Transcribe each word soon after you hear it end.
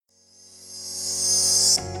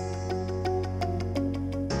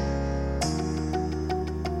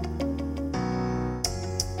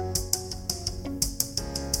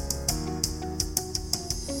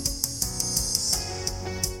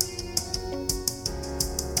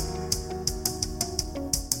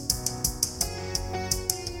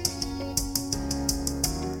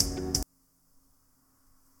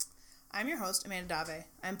host, Amanda Dave.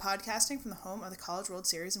 I'm podcasting from the home of the College World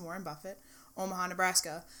Series in Warren Buffett, Omaha,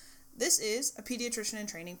 Nebraska. This is a pediatrician in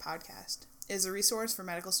training podcast. It is a resource for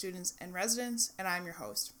medical students and residents, and I'm your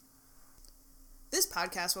host. This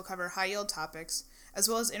podcast will cover high-yield topics, as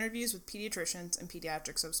well as interviews with pediatricians and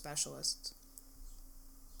pediatric subspecialists.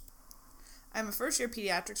 I'm a first-year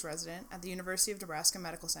pediatrics resident at the University of Nebraska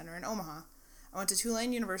Medical Center in Omaha. I went to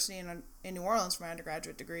Tulane University in New Orleans for my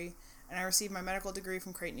undergraduate degree, and I received my medical degree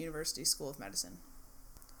from Creighton University School of Medicine.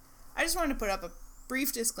 I just wanted to put up a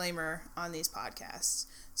brief disclaimer on these podcasts.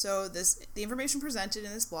 So the information presented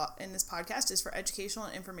in this podcast is for educational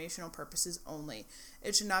and informational purposes only.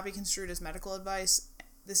 It should not be construed as medical advice.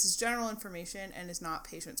 This is general information and is not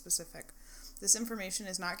patient-specific. This information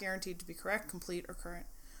is not guaranteed to be correct, complete, or current.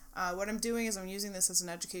 What I'm doing is I'm using this as an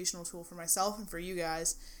educational tool for myself and for you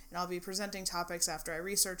guys, and I'll be presenting topics after I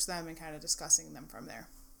research them and kind of discussing them from there.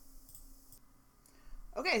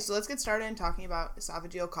 Okay, so let's get started in talking about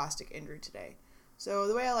esophageal caustic injury today. So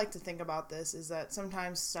the way I like to think about this is that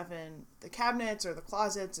sometimes stuff in the cabinets or the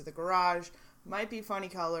closets or the garage might be funny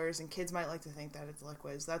colors, and kids might like to think that it's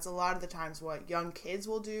liquids. That's a lot of the times what young kids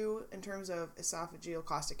will do in terms of esophageal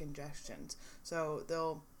caustic ingestions. So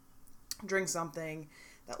they'll drink something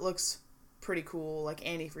that looks pretty cool, like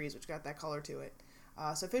antifreeze, which got that color to it.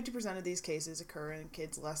 So 50% of these cases occur in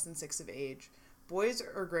kids less than 6 of age. Boys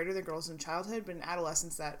are greater than girls in childhood, but in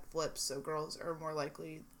adolescence that flips, so girls are more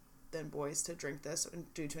likely than boys to drink this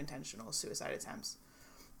due to intentional suicide attempts.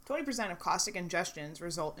 20% of caustic ingestions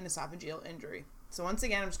result in esophageal injury. So once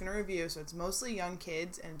again, I'm just going to review. So it's mostly young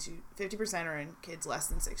kids, and 50% are in kids less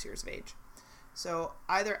than 6 years of age. So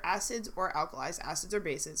either acids or alkalis, acids or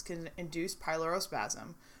bases, can induce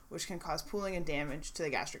pylorospasm, which can cause pooling and damage to the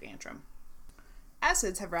gastric antrum.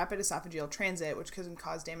 Acids have rapid esophageal transit, which can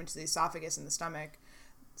cause damage to the esophagus and the stomach.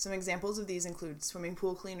 Some examples of these include swimming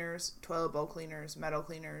pool cleaners, toilet bowl cleaners, metal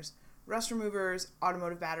cleaners, rust removers,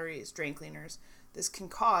 automotive batteries, drain cleaners. This can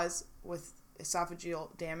cause, with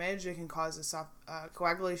esophageal damage, it can cause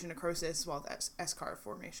coagulation, necrosis, as well as eschar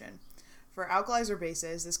formation. For alkalis or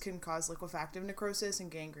bases, this can cause liquefactive necrosis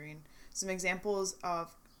and gangrene. Some examples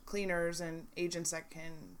of cleaners and agents that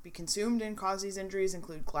can be consumed and cause these injuries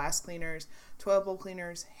include glass cleaners, toilet bowl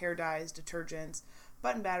cleaners, hair dyes, detergents,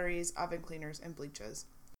 button batteries, oven cleaners, and bleaches.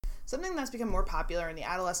 Something that's become more popular in the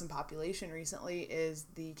adolescent population recently is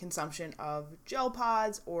the consumption of gel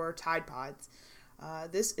pods or Tide Pods.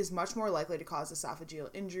 This is much more likely to cause esophageal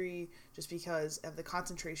injury just because of the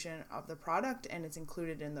concentration of the product, and it's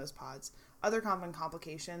included in those pods. Other common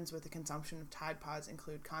complications with the consumption of Tide Pods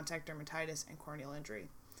include contact dermatitis and corneal injury.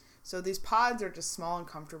 So these pods are just small and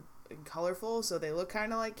comfortable and colorful, so they look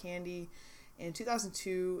kind of like candy. In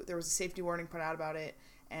 2002, there was a safety warning put out about it,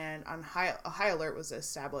 and a high alert was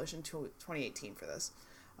established in 2018 for this.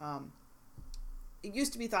 It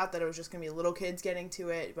used to be thought that it was just going to be little kids getting to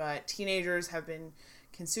it, but teenagers have been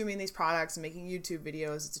consuming these products and making YouTube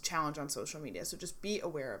videos. It's a challenge on social media, so just be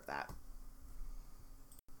aware of that.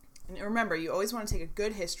 And remember, you always want to take a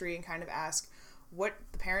good history and kind of ask what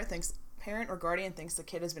the parent or guardian thinks the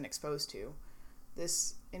kid has been exposed to.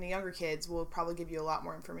 This, in the younger kids, will probably give you a lot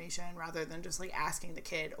more information rather than just like asking the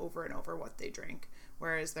kid over and over what they drink.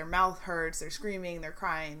 Whereas their mouth hurts, they're screaming, they're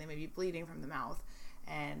crying, they may be bleeding from the mouth,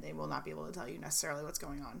 and they will not be able to tell you necessarily what's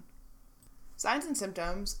going on. Signs and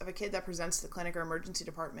symptoms of a kid that presents to the clinic or emergency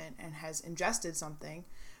department and has ingested something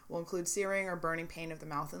will include searing or burning pain of the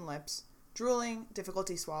mouth and lips, drooling,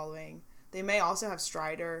 difficulty swallowing. They may also have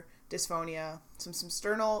stridor, dysphonia, some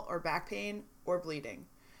sternal or back pain, or bleeding.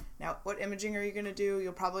 Now, what imaging are you going to do?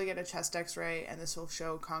 You'll probably get a chest x-ray, and this will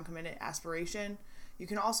show concomitant aspiration. You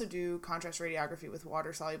can also do contrast radiography with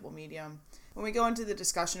water-soluble medium. When we go into the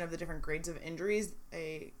discussion of the different grades of injuries,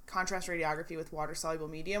 a contrast radiography with water-soluble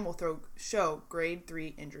medium will show grade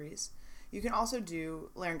 3 injuries. You can also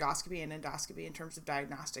do laryngoscopy and endoscopy in terms of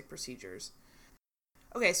diagnostic procedures.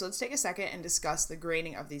 Okay, so let's take a second and discuss the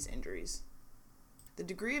grading of these injuries. The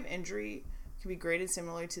degree of injury can be graded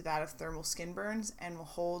similarly to that of thermal skin burns and will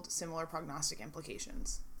hold similar prognostic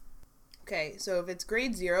implications. Okay, so if it's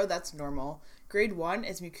grade 0, that's normal. Grade 1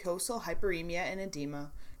 is mucosal hyperemia and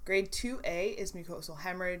edema. Grade 2A is mucosal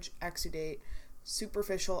hemorrhage, exudate,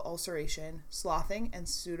 superficial ulceration, sloughing, and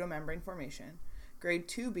pseudomembrane formation. Grade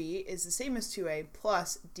 2B is the same as 2A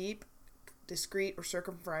plus deep, discrete, or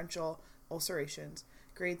circumferential ulcerations.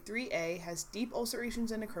 Grade 3A has deep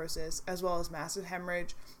ulcerations and necrosis, as well as massive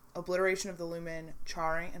hemorrhage, obliteration of the lumen,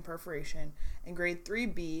 charring, and perforation. And grade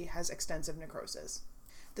 3B has extensive necrosis.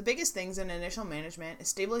 The biggest things in initial management is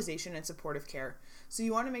stabilization and supportive care. So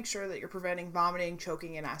you want to make sure that you're preventing vomiting,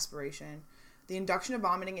 choking, and aspiration. the induction of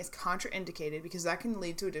vomiting is contraindicated because that can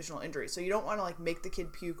lead to additional injury. So you don't want to make the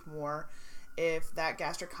kid puke more if that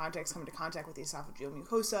gastric contacts come into contact with the esophageal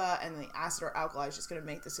mucosa, and the acid or alkali is just going to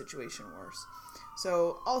make the situation worse.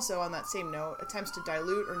 So also on that same note, attempts to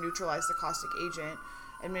dilute or neutralize the caustic agent,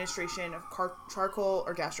 administration of charcoal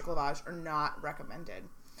or gastric lavage are not recommended.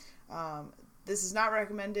 This is not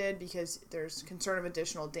recommended because there's concern of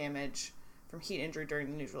additional damage from heat injury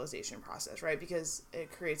during the neutralization process, right? Because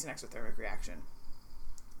it creates an exothermic reaction.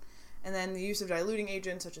 And then the use of diluting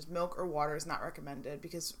agents such as milk or water is not recommended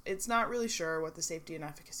because it's not really sure what the safety and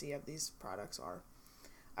efficacy of these products are.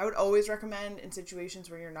 I would always recommend, in situations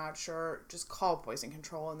where you're not sure, just call poison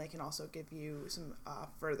control, and they can also give you some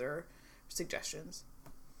further suggestions.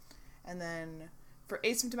 And then for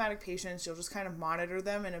asymptomatic patients, you'll just kind of monitor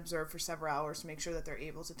them and observe for several hours to make sure that they're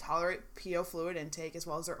able to tolerate PO fluid intake as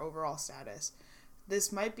well as their overall status.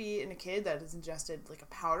 This might be in a kid that has ingested a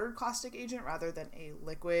powdered caustic agent rather than a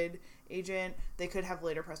liquid agent. They could have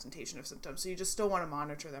later presentation of symptoms, so you just still want to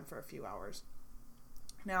monitor them for a few hours.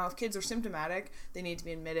 Now, if kids are symptomatic, they need to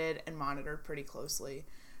be admitted and monitored pretty closely.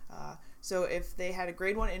 So if they had a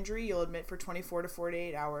grade 1 injury, you'll admit for 24 to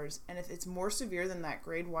 48 hours. And if it's more severe than that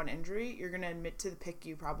grade 1 injury, you're going to admit to the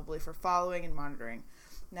PICU probably for following and monitoring.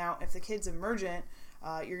 Now, if the kid's emergent,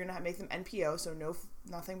 you're going to make them NPO, so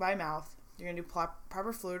nothing by mouth. You're going to do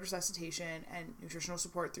proper fluid resuscitation and nutritional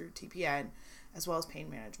support through TPN, as well as pain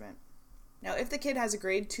management. Now, if the kid has a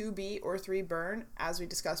grade 2B or 3 burn, as we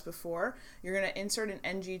discussed before, you're going to insert an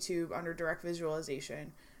NG tube under direct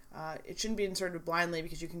visualization. It shouldn't be inserted blindly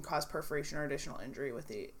because you can cause perforation or additional injury with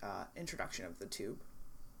the introduction of the tube.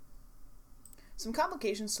 Some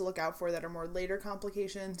complications to look out for that are more later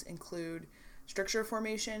complications include stricture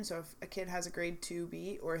formation. So if a kid has a grade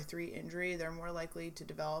 2B or 3 injury, they're more likely to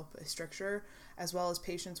develop a stricture, as well as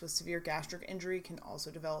patients with severe gastric injury can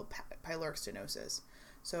also develop pyloric stenosis.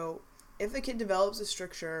 So if a kid develops a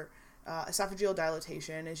stricture, esophageal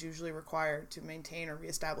dilatation is usually required to maintain or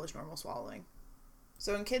reestablish normal swallowing.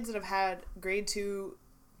 So in kids that have had grade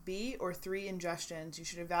 2B or 3 ingestions, you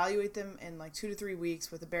should evaluate them in 2 to 3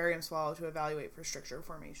 weeks with a barium swallow to evaluate for stricture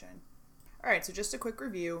formation. All right, so just a quick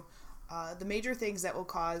review. The major things that will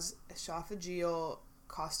cause esophageal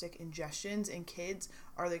caustic ingestions in kids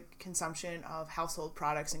are the consumption of household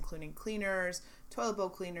products, including cleaners, toilet bowl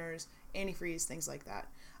cleaners, antifreeze, things like that.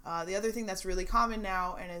 The other thing that's really common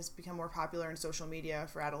now and has become more popular in social media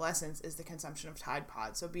for adolescents is the consumption of Tide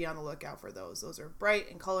Pods. So be on the lookout for those. Those are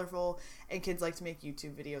bright and colorful, and kids like to make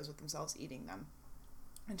YouTube videos with themselves eating them.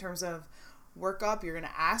 In terms of workup, you're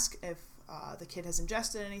going to ask if the kid has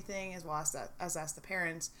ingested anything, as well as ask the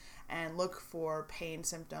parents, and look for pain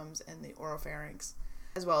symptoms in the oropharynx,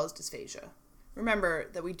 as well as dysphagia. Remember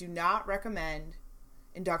that we do not recommend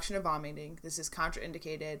induction of vomiting. This is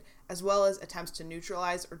contraindicated, as well as attempts to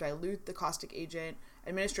neutralize or dilute the caustic agent.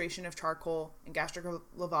 Administration of charcoal and gastric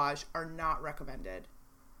lavage are not recommended.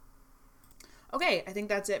 Okay, I think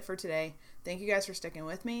that's it for today. Thank you guys for sticking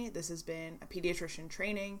with me. This has been a pediatrician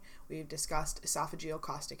training. We've discussed esophageal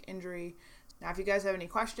caustic injury. Now, if you guys have any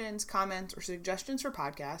questions, comments, or suggestions for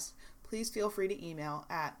podcasts, please feel free to email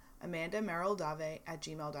at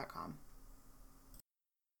amandamerrildave@gmail.com.